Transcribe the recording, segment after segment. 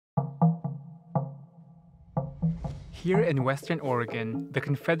Here in Western Oregon, the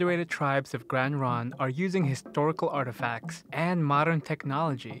Confederated tribes of Grand Ronde are using historical artifacts and modern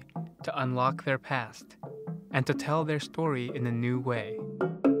technology to unlock their past and to tell their story in a new way.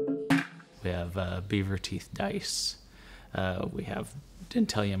 We have beaver teeth dice. We have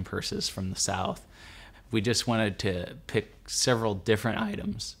dentillium purses from the South. We just wanted to pick several different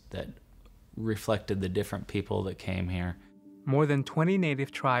items that reflected the different people that came here. More than 20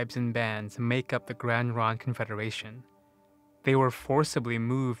 native tribes and bands make up the Grand Ronde Confederation. They were forcibly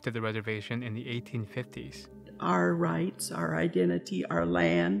moved to the reservation in the 1850s. Our rights, our identity, our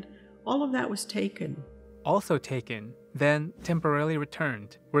land, all of that was taken. Also taken, then temporarily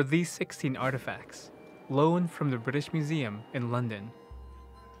returned, were these 16 artifacts, loaned from the British Museum in London.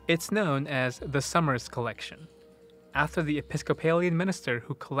 It's known as the Somers Collection, after the Episcopalian minister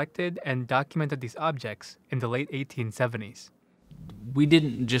who collected and documented these objects in the late 1870s. We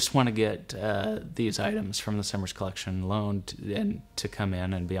didn't just want to get these items from the Somers Collection loaned and to come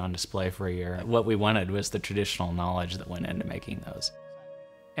in and be on display for a year. What we wanted was the traditional knowledge that went into making those.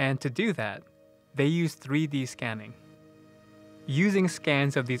 And to do that, they used 3D scanning. Using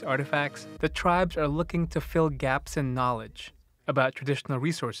scans of these artifacts, the tribes are looking to fill gaps in knowledge about traditional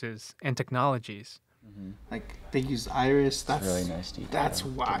resources and technologies. Like, they use iris. That's really nice detail. That's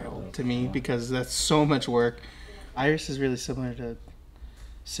wild to me because that's so much work. Iris is really similar to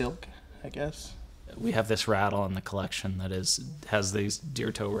silk, I guess. We have this rattle in the collection that has these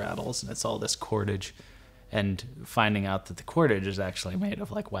deer toe rattles, and it's all this cordage. And finding out that the cordage is actually made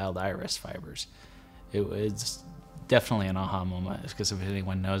of like wild iris fibers. It was definitely an aha moment, because if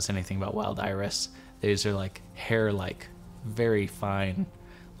anyone knows anything about wild iris, these are like hair-like, very fine,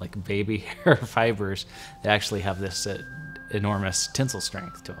 like baby hair fibers that actually have this enormous tensile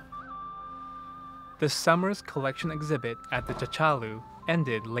strength to them. The Somers Collection exhibit at the Chachalu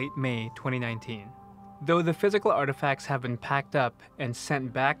ended late May 2019. Though the physical artifacts have been packed up and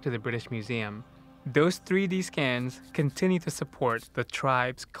sent back to the British Museum, those 3D scans continue to support the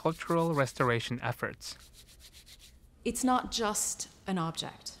tribe's cultural restoration efforts. It's not just an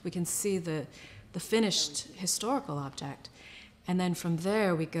object. We can see the finished historical object, and then from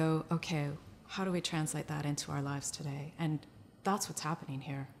there we go, okay, how do we translate that into our lives today? And that's what's happening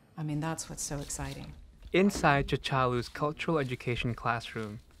here. I mean, that's what's so exciting. Inside Chachalu's cultural education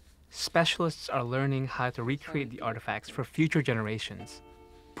classroom, specialists are learning how to recreate the artifacts for future generations,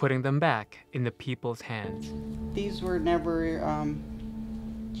 putting them back in the people's hands. These were never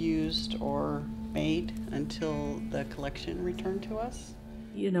used or made until the collection returned to us.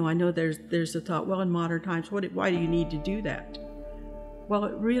 You know, I know there's a thought, well, in modern times, why do you need to do that? Well,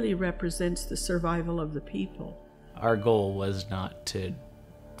 it really represents the survival of the people. Our goal was not to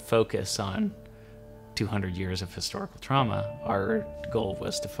focus on 200 years of historical trauma. Our goal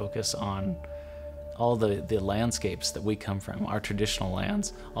was to focus on all the landscapes that we come from. Our traditional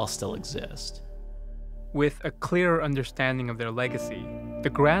lands all still exist. With a clearer understanding of their legacy,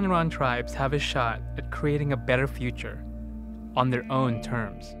 the Grand Ronde tribes have a shot at creating a better future on their own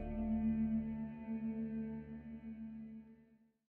terms.